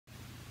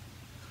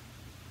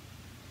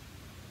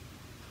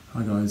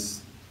Hi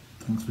guys,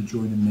 thanks for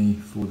joining me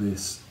for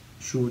this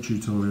short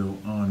tutorial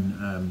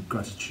on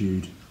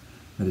gratitude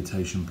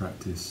meditation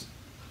practice.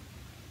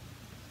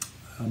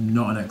 I'm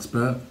not an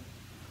expert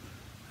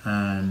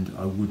and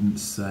I wouldn't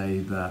say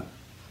that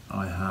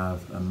I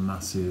have a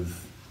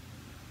massive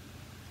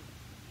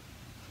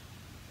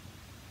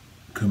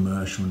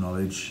commercial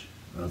knowledge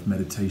of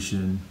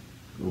meditation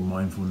or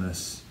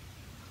mindfulness.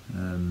 I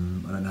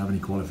don't have any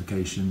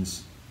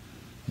qualifications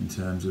in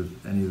terms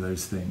of any of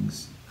those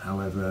things.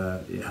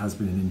 However, it has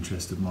been an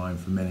interest of mine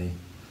for many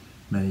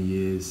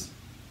years,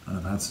 and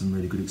I've had some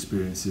really good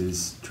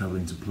experiences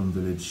travelling to Plum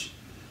village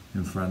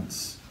in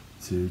France,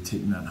 to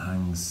Thich Nhat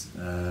Hanh's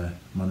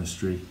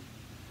monastery,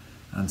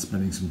 and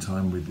spending some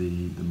time with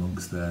the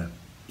monks there.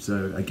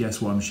 So I guess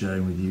what I'm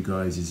sharing with you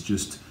guys is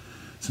just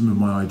some of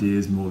my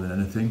ideas more than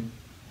anything.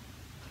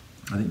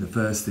 I think the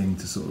first thing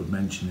to sort of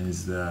mention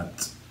is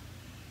that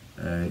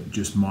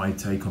just my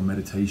take on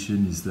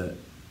meditation is that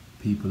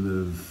people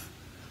have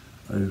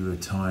over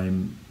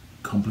time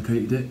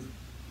complicated it,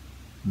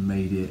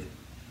 made it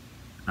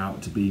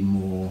out to be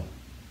more,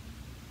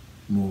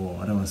 I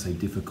don't want to say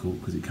difficult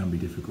because it can be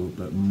difficult,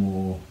 but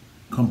more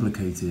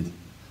complicated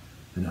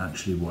than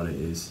actually what it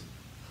is.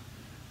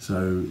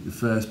 So the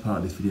first part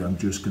of this video, I'm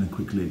just going to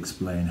quickly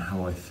explain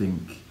how I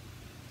think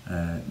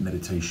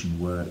meditation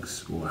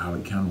works, or how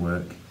it can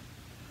work,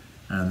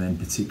 and then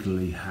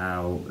particularly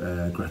how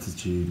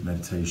gratitude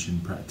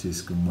meditation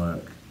practice can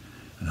work,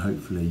 and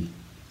hopefully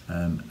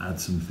add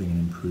something and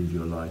improve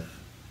your life.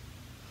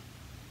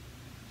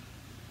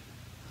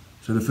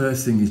 So the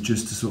first thing is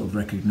just to sort of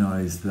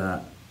recognize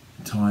that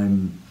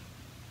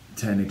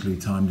technically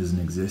time doesn't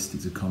exist,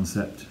 it's a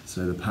concept.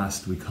 So the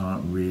past we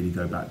can't really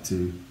go back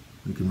to,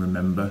 we can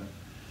remember,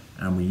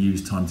 and we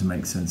use time to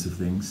make sense of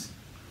things.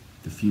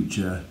 The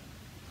future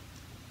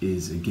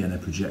is again a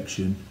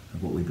projection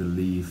of what we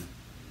believe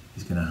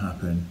is going to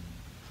happen,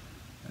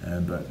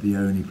 but the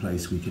only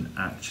place we can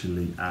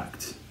actually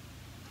act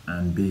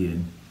and be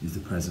in is the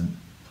present.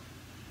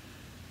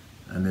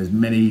 And there's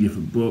many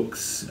different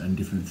books and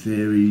different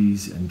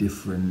theories and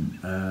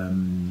different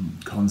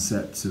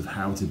concepts of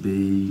how to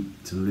be,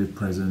 to live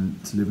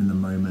present, to live in the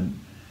moment.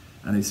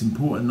 And it's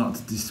important not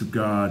to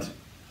disregard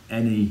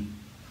any,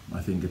 I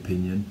think,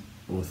 opinion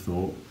or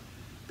thought,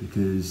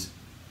 because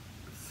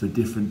for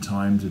different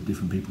times of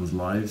different people's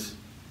lives,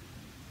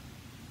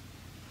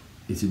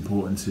 it's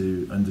important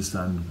to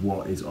understand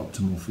what is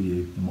optimal for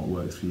you and what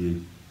works for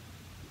you.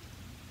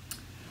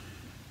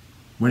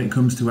 When it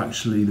comes to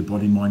actually the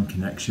body-mind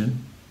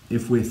connection,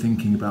 if we're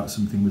thinking about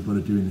something we've got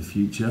to do in the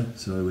future,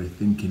 so we're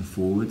thinking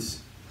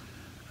forwards,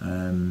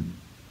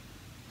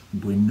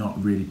 we're not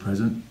really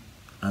present.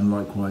 And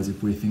likewise,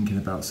 if we're thinking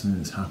about something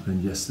that's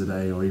happened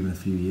yesterday or even a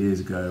few years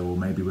ago, or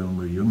maybe when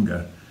we were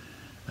younger,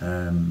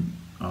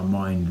 our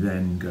mind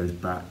then goes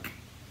back,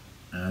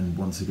 and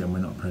once again we're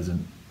not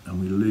present,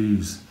 and we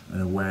lose an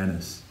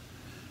awareness.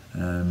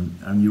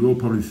 And you're all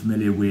probably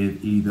familiar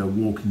with either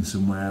walking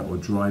somewhere or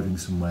driving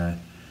somewhere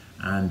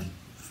and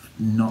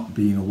not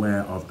being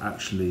aware of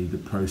actually the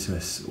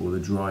process or the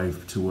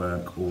drive to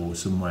work or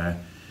somewhere,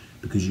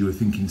 because you were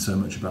thinking so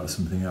much about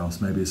something else.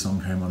 Maybe a song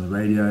came on the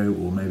radio,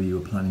 or maybe you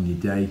were planning your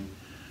day,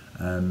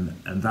 and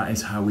that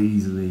is how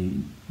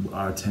easily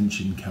our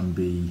attention can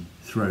be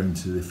thrown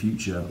to the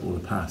future or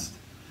the past.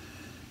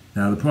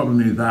 Now the problem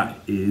with that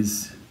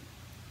is,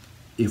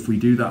 if we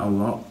do that a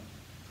lot,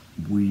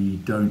 we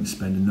don't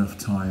spend enough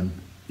time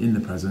in the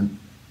present,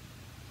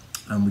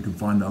 and we can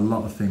find a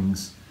lot of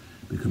things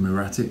become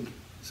erratic.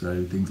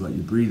 So things like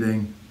your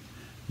breathing,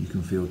 you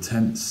can feel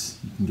tense,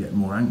 you can get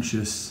more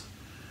anxious,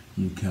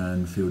 you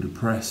can feel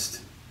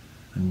depressed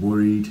and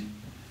worried,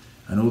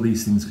 and all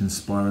these things can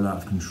spiral out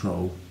of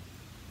control.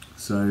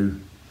 So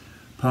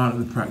part of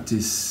the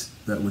practice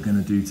that we're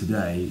going to do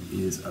today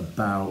is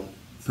about,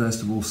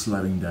 first of all,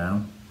 slowing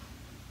down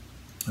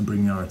and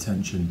bringing our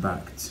attention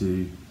back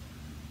to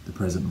the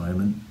present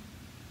moment.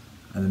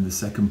 And then the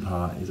second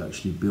part is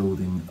actually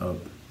building up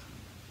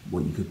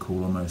what you could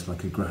call almost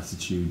like a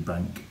gratitude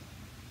bank.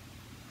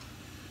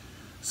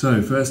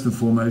 So first and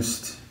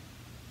foremost,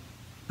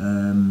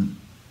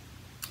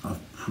 I've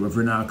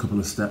written out a couple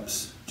of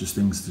steps, just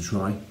things to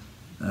try.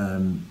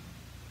 The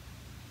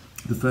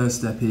first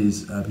step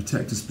is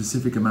protect a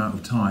specific amount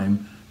of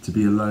time to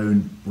be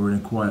alone or in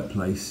a quiet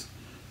place,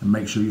 and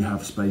make sure you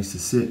have space to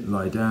sit,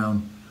 lie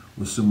down,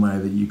 or somewhere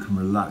that you can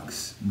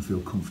relax and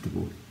feel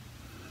comfortable.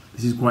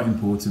 This is quite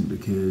important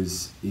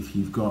because if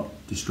you've got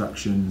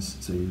distractions,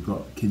 so you've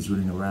got kids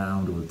running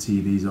around or the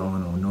TV's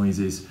on or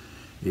noises,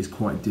 it's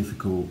quite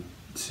difficult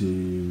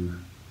to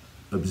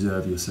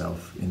observe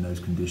yourself in those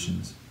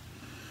conditions.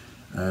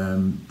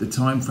 The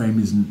time frame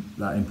isn't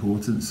that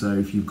important, so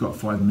if you've got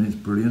 5 minutes,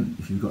 brilliant.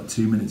 If you've got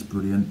 2 minutes,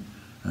 brilliant.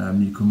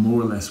 You can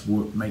more or less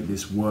make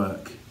this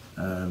work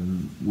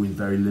with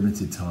very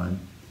limited time.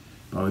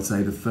 But I would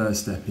say the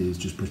first step is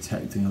just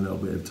protecting a little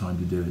bit of time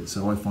to do it.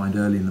 So I find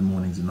early in the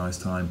morning's a nice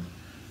time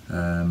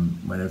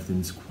when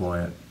everything's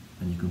quiet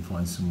and you can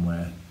find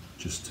somewhere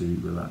just to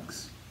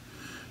relax.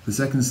 The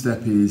second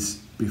step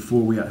is,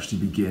 before we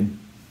actually begin,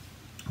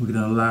 we're going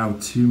to allow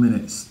 2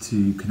 minutes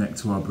to connect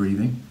to our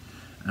breathing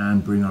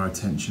and bring our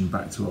attention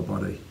back to our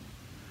body.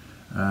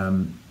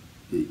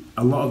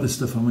 A lot of the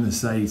stuff I'm going to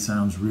say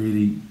sounds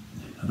really,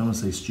 I don't want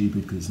to say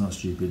stupid because it's not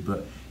stupid,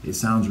 but it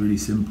sounds really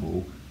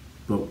simple,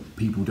 but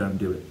people don't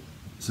do it.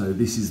 So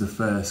this is the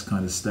first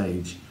kind of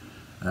stage.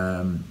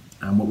 And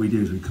what we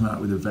do is we come out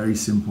with a very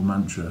simple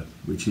mantra,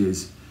 which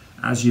is,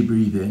 as you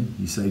breathe in,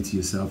 you say to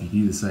yourself, you can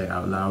either say it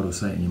out loud or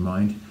say it in your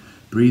mind,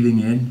 breathing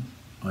in,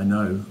 I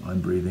know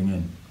I'm breathing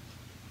in.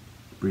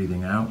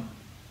 Breathing out,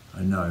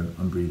 I know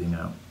I'm breathing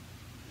out.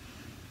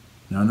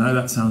 Now I know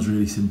that sounds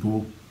really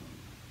simple,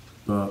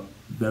 but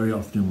very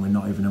often we're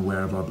not even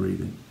aware of our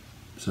breathing.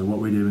 So what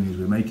we're doing is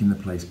we're making the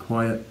place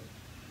quiet,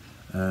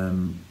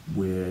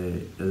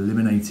 we're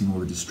eliminating all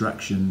the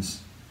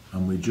distractions,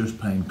 and we're just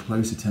paying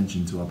close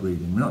attention to our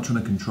breathing. We're not trying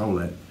to control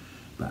it,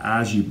 but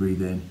as you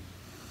breathe in,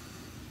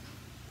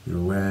 you're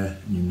aware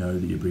and you know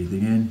that you're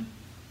breathing in.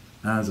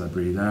 As I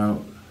breathe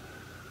out,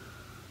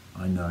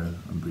 I know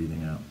I'm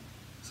breathing out.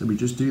 So we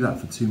just do that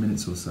for 2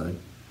 minutes or so,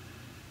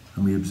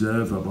 and we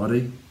observe our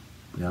body.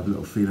 We have a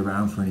little feel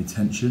around for any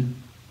tension,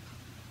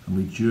 and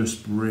we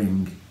just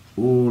bring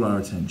all our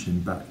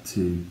attention back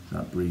to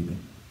that breathing.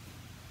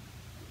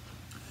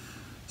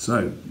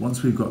 So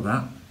once we've got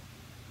that,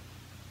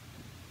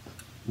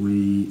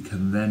 we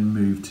can then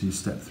move to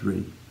step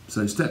 3.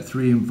 So step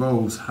 3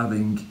 involves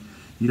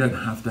you don't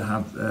have to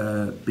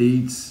have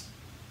beads.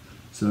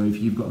 So if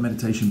you've got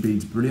meditation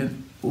beads,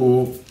 brilliant.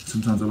 Or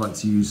sometimes I like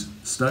to use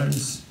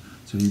stones.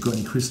 So if you've got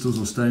any crystals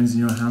or stones in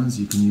your hands,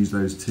 you can use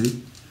those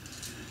too.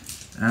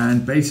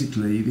 And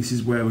basically, this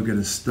is where we're going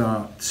to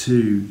start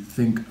to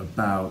think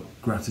about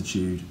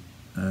gratitude.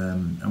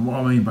 And what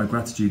I mean by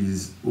gratitude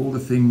is all the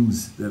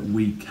things that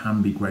we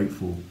can be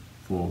grateful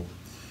for.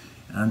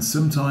 And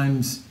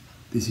sometimes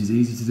this is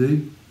easy to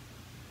do,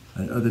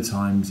 and other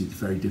times it's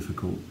very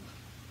difficult.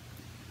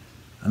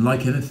 And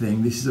like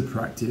anything, this is a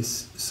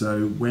practice.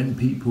 So when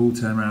people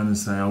turn around and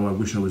say, oh, I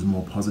wish I was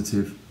more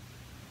positive,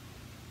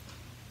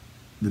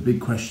 the big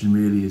question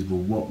really is, well,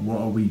 what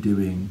are we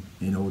doing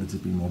in order to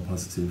be more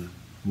positive?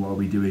 What are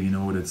we doing in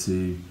order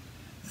to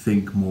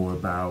think more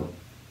about,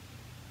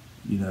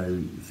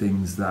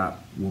 things that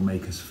will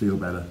make us feel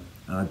better?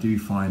 And I do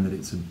find that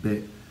it's a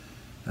bit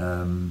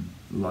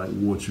like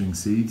watering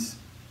seeds.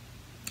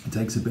 It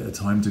takes a bit of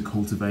time to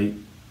cultivate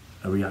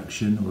a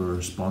reaction or a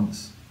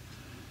response.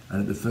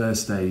 And at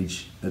this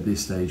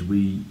stage,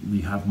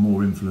 we have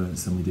more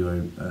influence than we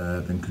do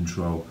than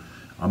control.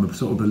 I'm a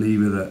sort of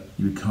believer that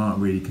we can't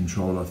really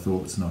control our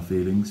thoughts and our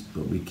feelings,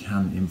 but we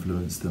can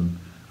influence them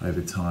over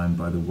time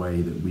by the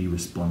way that we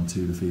respond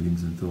to the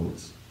feelings and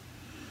thoughts.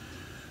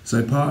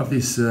 So part of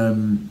this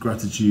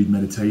gratitude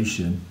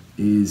meditation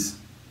is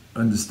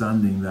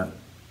understanding that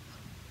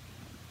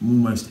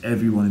almost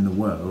everyone in the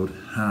world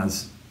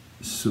has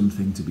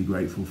something to be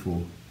grateful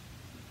for.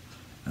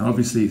 And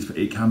obviously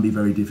it can be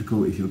very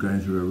difficult if you're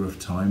going through a rough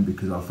time,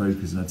 because our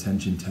focus and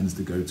attention tends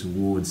to go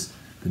towards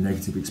the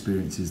negative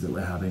experiences that we're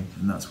having,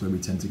 and that's where we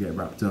tend to get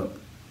wrapped up.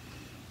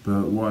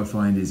 But what I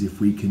find is if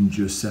we can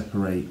just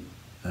separate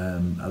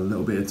a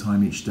little bit of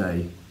time each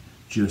day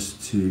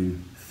just to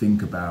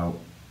think about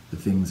the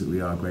things that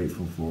we are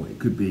grateful for. It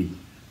could be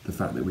the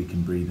fact that we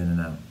can breathe in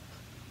and out.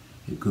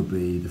 It could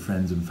be the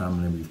friends and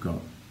family we've got.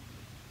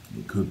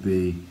 It could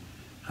be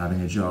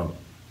having a job.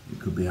 It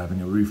could be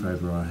having a roof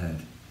over our head.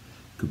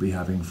 It could be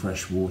having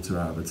fresh water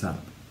out of a tap.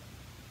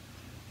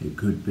 It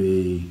could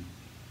be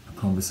a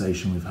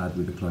conversation we've had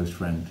with a close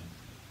friend.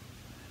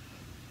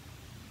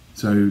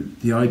 So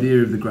the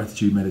idea of the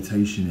gratitude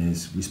meditation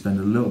is we spend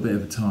a little bit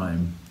of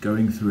time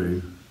going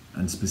through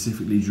and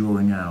specifically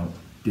drawing out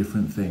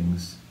different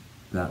things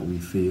that we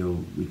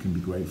feel we can be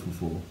grateful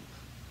for.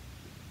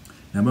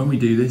 Now when we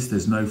do this,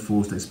 there's no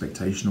forced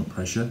expectation or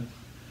pressure.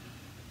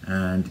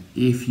 And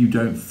if you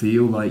don't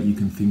feel like you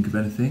can think of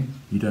anything,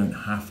 you don't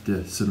have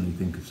to suddenly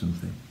think of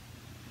something.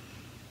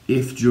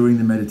 If during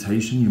the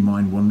meditation your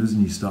mind wanders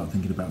and you start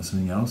thinking about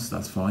something else,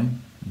 that's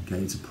fine. Okay,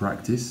 it's a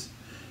practice.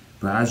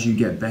 But as you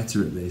get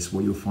better at this,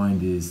 what you'll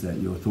find is that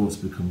your thoughts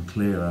become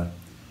clearer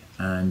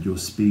and your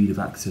speed of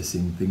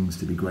accessing things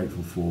to be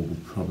grateful for will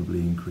probably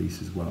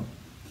increase as well.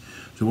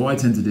 So what I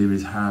tend to do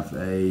is have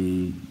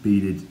a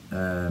beaded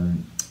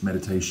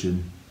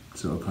meditation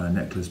sort of kind of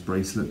necklace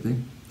bracelet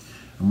thing.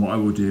 And what I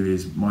will do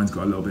is, mine's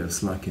got a little bit of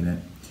slack in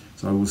it.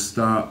 So I will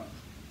start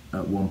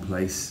at one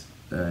place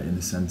in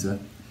the center,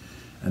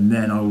 and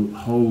then I'll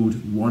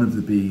hold one of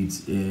the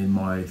beads in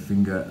my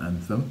finger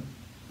and thumb,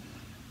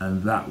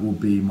 and that will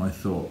be my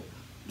thought.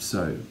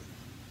 So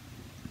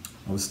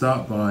I'll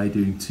start by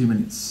doing 2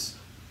 minutes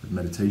of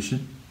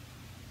meditation.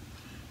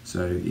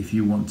 So if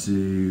you want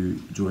to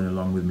join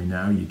along with me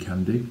now, you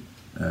can do,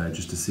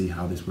 just to see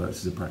how this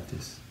works as a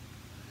practice.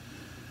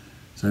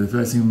 So the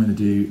first thing I'm going to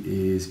do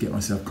is get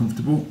myself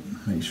comfortable,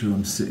 make sure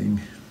I'm sitting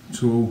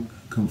tall,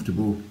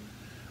 comfortable.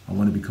 I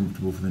want to be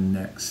comfortable for the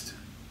next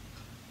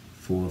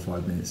 4 or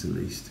 5 minutes at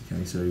least.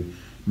 Okay, so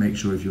make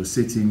sure if you're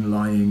sitting,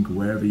 lying,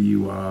 wherever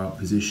you are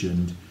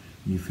positioned,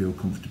 you feel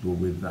comfortable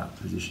with that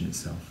position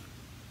itself.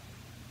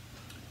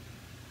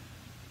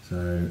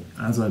 So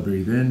as I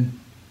breathe in,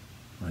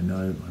 I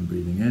know I'm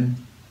breathing in.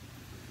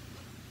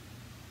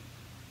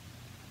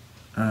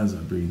 As I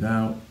breathe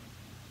out,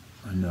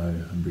 I know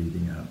I'm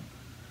breathing out.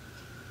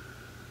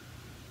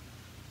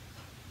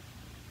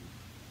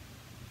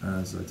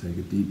 As I take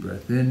a deep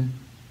breath in,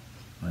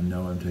 I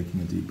know I'm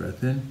taking a deep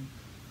breath in.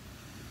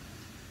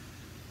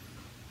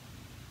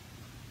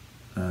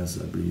 As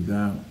I breathe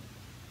out,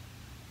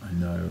 I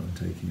know I'm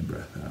taking a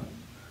breath out.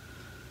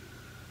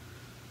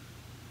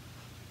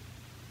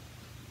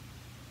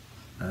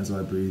 As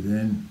I breathe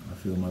in, I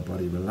feel my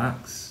body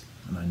relax,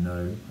 and I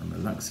know I'm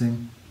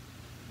relaxing.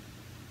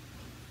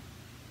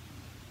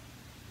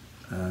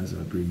 As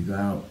I breathe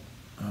out,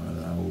 I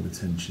allow all the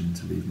tension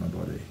to leave my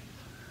body.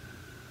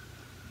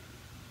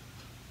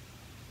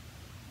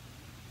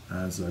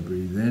 As I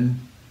breathe in,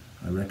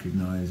 I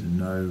recognize and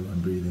know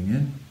I'm breathing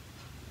in.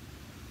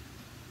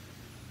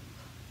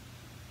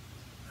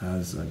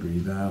 As I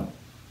breathe out,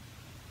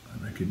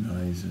 I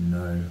recognize and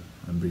know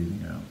I'm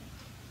breathing out.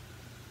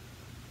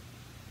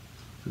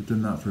 So I've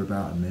done that for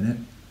about a minute.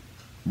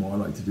 And what I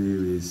like to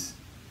do is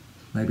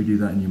maybe do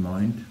that in your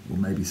mind, or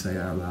maybe say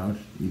it out loud,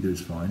 either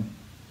is fine,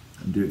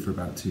 and do it for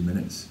about 2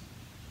 minutes.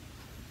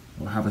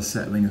 Or have a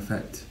settling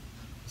effect.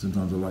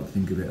 Sometimes I like to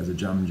think of it as a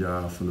jam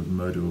jar full of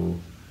mud or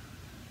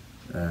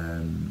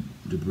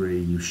debris.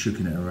 You're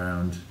shooking it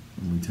around,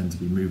 and we tend to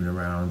be moving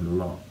around a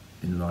lot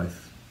in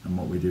life, and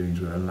what we're doing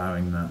is we're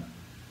allowing that,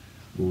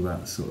 all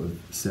that sort of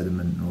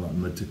sediment and all that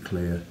mud to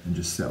clear and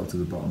just settle to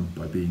the bottom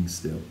by being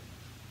still.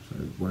 So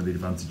one of the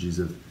advantages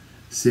of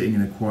sitting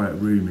in a quiet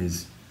room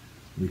is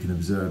we can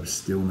observe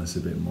stillness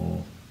a bit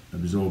more,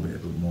 absorb it a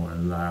bit more,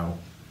 and allow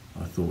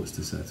our thoughts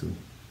to settle.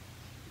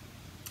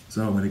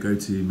 So I'm going to go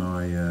to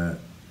my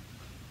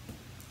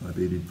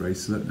beaded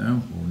bracelet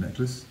now, or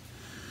necklace,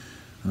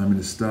 and I'm going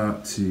to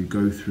start to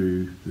go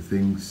through the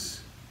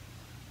things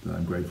that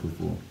I'm grateful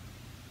for.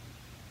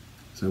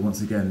 So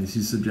once again, this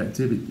is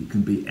subjective. It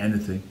can be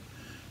anything.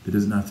 There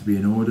doesn't have to be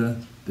an order.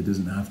 There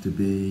doesn't have to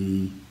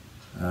be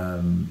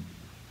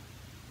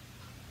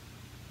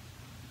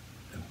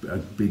a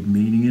big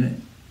meaning in it.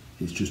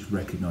 It's just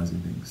recognizing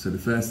things. So the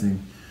first thing,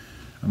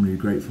 I'm really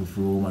grateful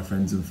for all my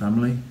friends and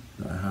family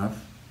that I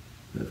have,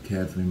 that have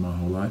cared for me my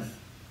whole life.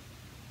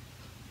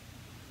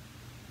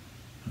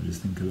 I'll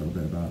just think a little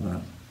bit about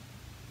that.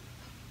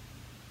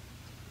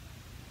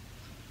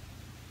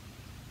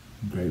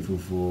 I'm grateful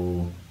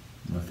for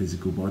my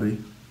physical body,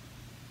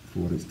 for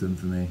what it's done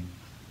for me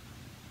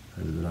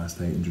over the last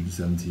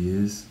 870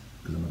 years,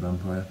 because I'm a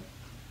vampire.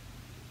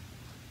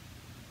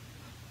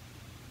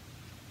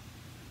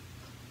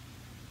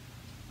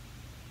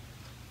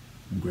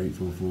 I'm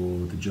grateful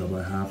for the job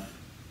I have,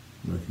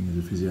 working as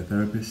a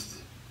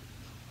physiotherapist,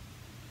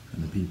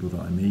 and the people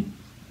that I meet.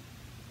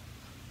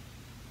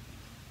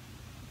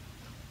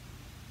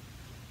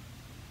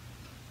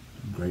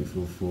 I'm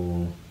grateful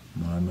for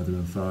my mother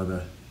and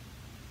father,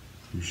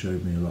 who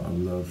showed me a lot of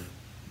love,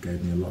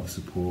 gave me a lot of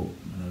support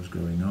when I was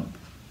growing up.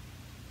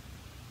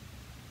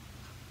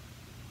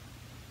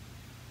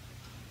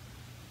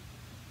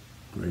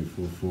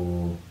 Grateful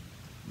for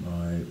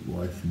my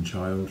wife and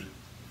child,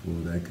 for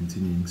their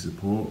continuing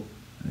support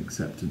and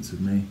acceptance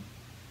of me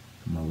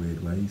and my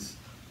weird ways.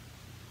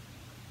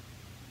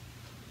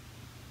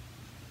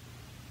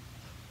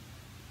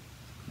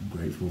 I'm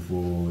grateful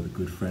for the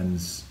good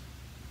friends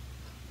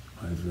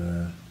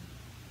I've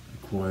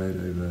acquired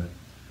over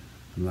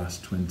the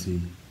last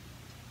 20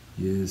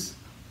 years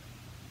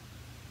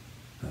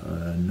that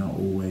are not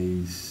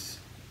always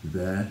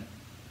there,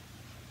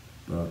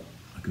 but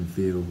I can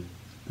feel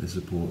their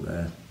support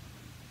there.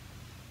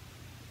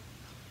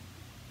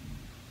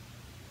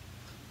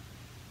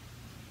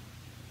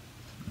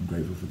 I'm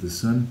grateful for the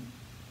sun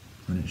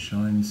when it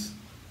shines.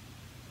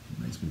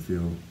 It makes me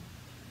feel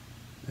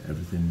that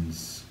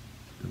everything's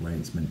the way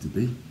it's meant to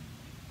be.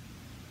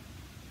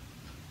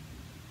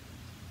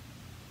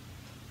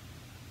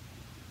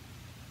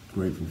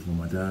 Grateful for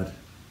my dad,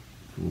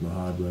 for all the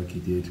hard work he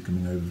did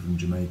coming over from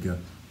Jamaica,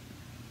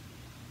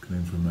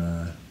 coming from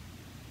a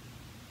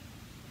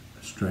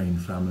strained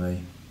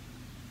family,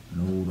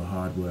 and all the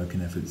hard work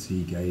and efforts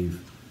he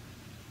gave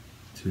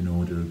to in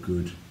order a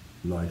good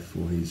life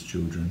for his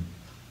children.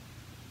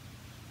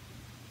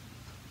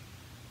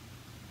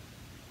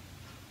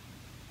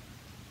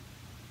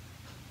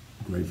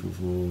 I'm grateful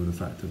for the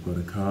fact I've got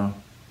a car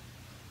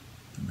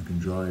and I can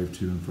drive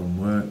to and from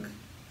work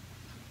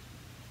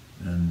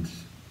and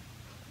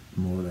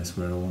more or less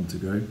where I want to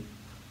go.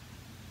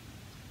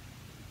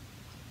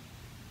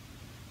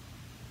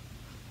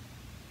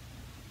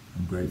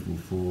 I'm grateful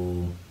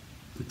for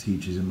the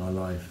teachers in my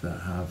life that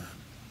have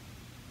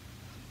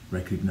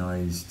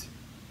recognised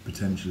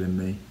potential in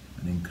me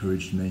and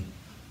encouraged me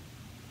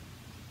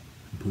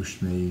and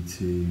pushed me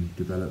to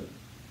develop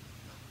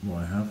what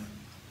I have.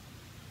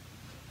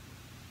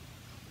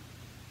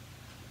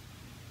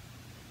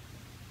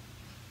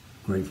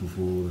 Grateful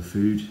for all the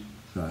food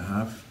that I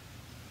have.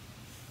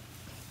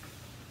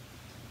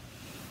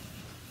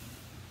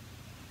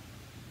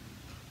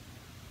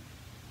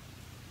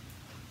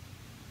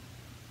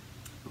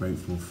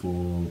 Grateful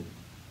for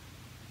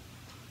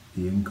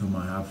the income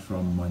I have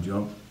from my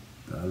job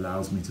that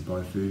allows me to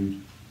buy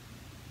food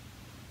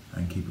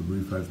and keep a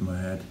roof over my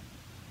head,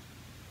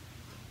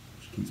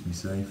 which keeps me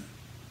safe.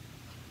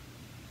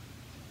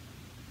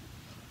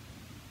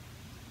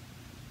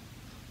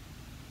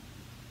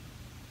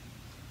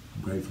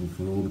 I'm grateful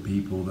for all the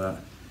people that,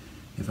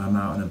 if I'm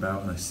out and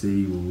about and I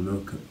see, will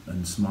look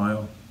and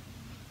smile.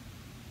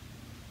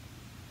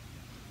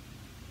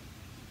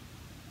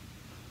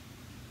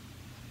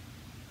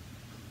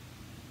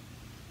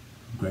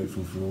 I'm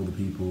grateful for all the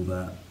people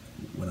that,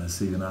 when I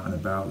see them out and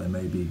about, they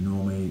maybe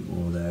ignore me,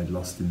 or they're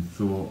lost in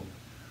thought,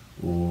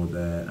 or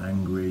they're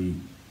angry,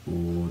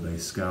 or they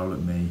scowl at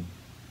me,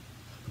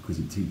 because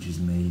it teaches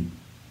me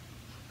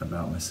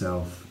about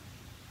myself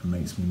and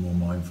makes me more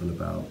mindful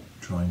about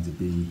trying to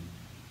be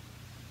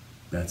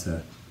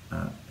better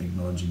at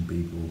acknowledging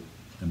people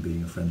and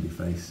being a friendly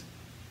face.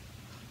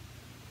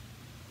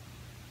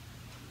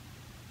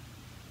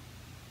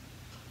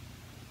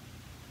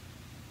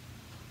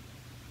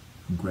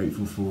 I'm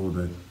grateful for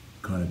the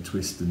kind of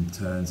twists and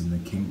turns and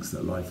the kinks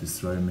that life has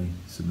thrown me.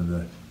 Some of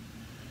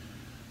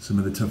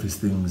the toughest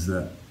things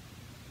that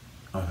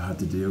I've had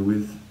to deal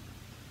with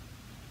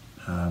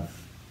have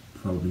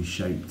probably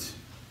shaped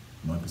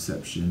my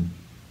perception,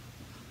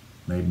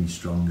 made me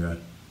stronger,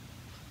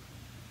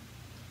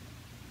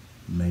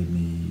 made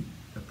me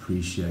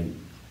appreciate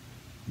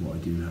what I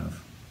do have.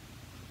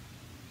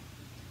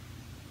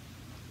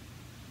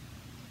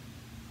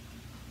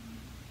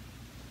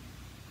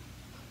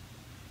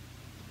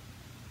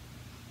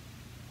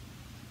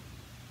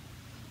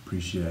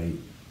 Appreciate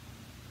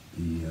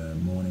the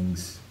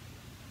mornings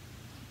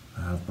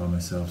I have by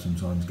myself,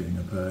 sometimes getting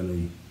up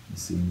early and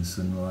seeing the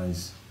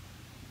sunrise.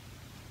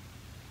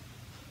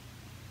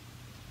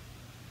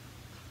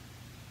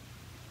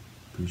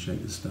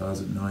 Appreciate the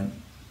stars at night.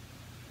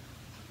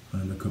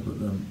 When I look up at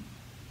them,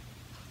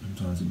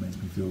 sometimes it makes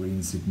me feel really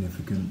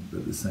insignificant, but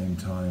at the same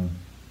time,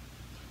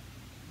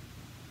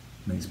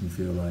 it makes me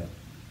feel like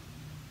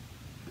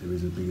there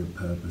is a bigger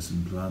purpose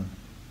and plan.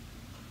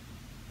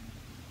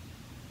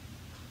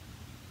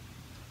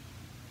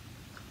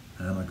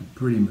 And I could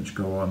pretty much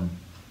go on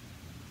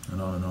and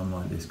on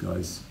like this,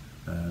 guys.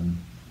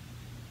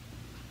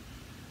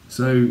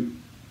 So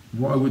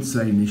what I would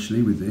say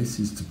initially with this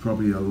is to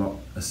probably allot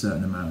a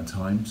certain amount of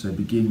time. So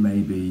begin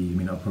maybe,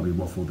 I'll probably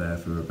waffle there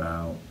for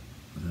about,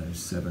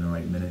 7 or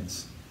 8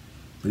 minutes.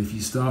 But if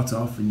you start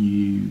off and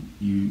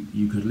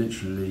you could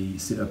literally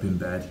sit up in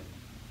bed,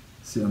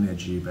 sit on the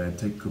edge of your bed,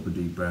 take a couple of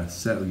deep breaths,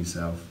 settle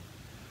yourself,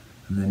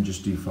 and then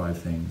just do 5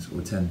 things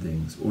or 10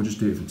 things, or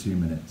just do it for 2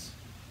 minutes.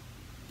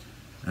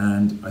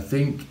 And I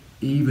think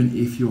even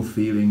if you're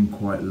feeling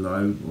quite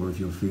low or if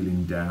you're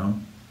feeling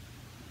down,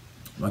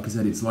 like I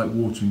said, it's like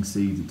watering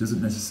seeds. It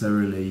doesn't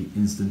necessarily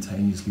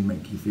instantaneously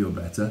make you feel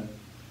better.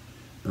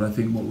 But I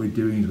think what we're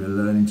doing is we're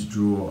learning to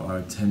draw our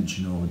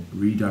attention or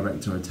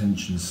redirect our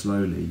attention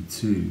slowly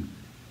to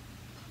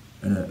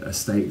a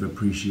state of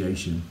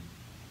appreciation.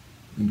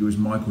 I think it was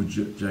Michael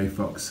J.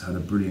 Fox had a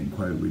brilliant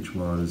quote, which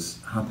was,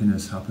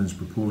 "Happiness happens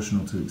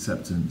proportional to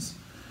acceptance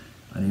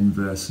and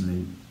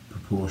inversely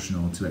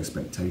proportional to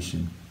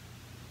expectation."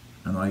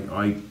 And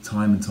I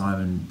time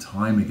and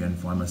time again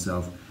find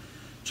myself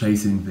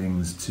chasing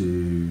things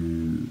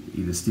to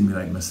either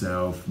stimulate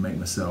myself, make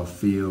myself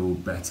feel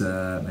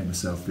better, make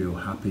myself feel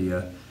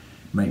happier,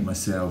 make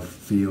myself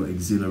feel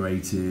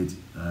exhilarated.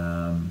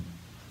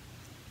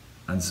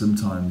 And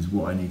sometimes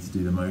what I need to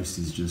do the most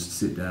is just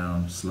sit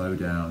down, slow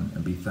down,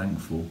 and be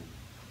thankful.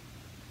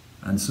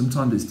 And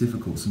sometimes it's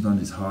difficult, sometimes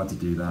it's hard to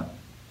do that.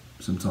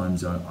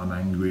 Sometimes I'm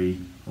angry,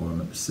 or I'm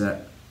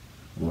upset,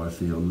 or I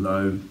feel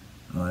low,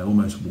 and I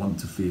almost want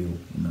to feel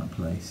in that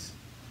place.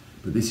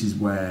 But this is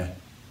where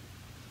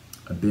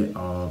a bit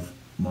of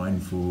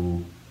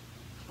mindful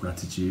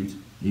gratitude,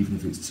 even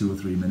if it's 2 or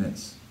 3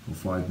 minutes or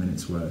 5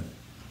 minutes worth,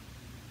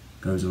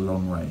 goes a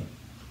long way.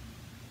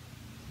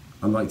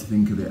 I like to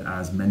think of it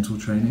as mental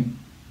training.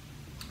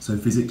 So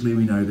physically,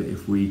 we know that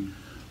if we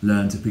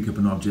learn to pick up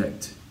an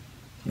object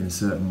in a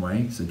certain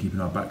way, so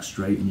keeping our back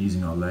straight and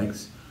using our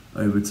legs,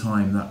 over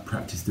time that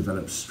practice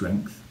develops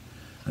strength.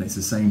 And it's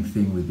the same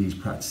thing with these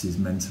practices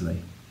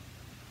mentally.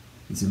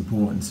 It's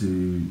important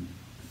to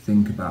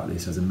think about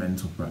this as a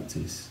mental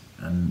practice.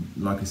 And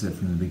like I said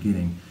from the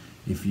beginning,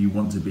 if you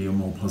want to be a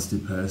more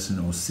positive person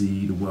or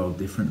see the world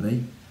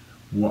differently,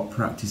 what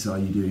practice are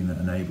you doing that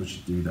enables you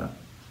to do that?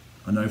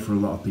 I know for a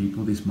lot of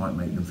people this might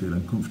make them feel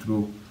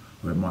uncomfortable,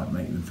 or it might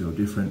make them feel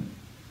different,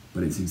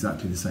 but it's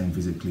exactly the same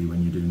physically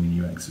when you're doing a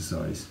new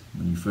exercise.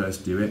 When you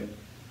first do it,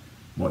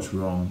 what's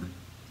wrong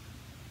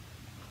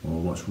or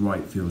what's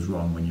right feels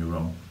wrong when you're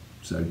wrong.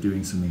 So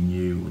doing something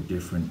new or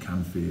different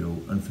can feel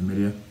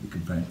unfamiliar, it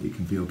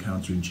can feel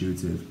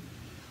counterintuitive,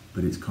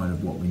 but it's kind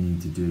of what we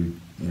need to do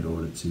in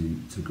order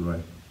to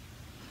grow.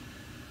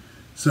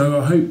 So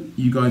I hope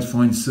you guys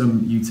find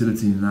some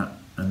utility in that,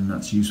 and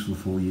that's useful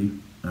for you.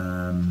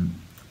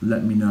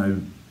 Let me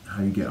know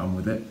how you get on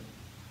with it.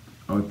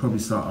 I would probably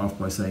start off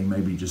by saying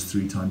maybe just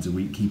 3 times a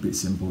week, keep it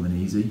simple and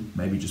easy,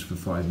 maybe just for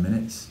 5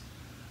 minutes.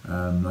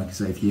 Like I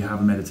say, if you have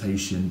a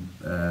meditation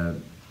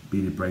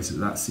beaded bracelet.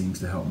 That seems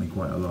to help me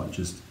quite a lot,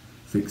 just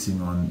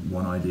fixing on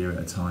one idea at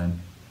a time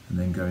and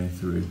then going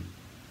through.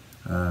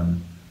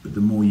 But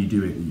the more you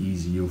do it, the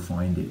easier you'll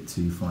find it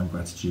to find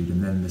gratitude,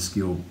 and then the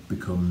skill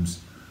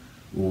becomes,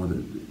 or the,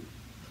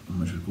 I'm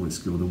not sure to call it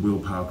skill, the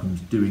willpower comes.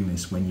 Doing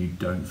this when you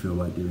don't feel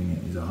like doing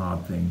it is a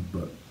hard thing,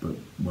 but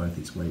worth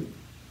its weight.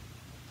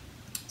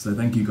 So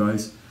thank you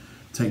guys,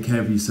 take care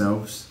of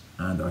yourselves,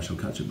 and I shall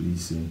catch up with you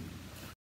soon.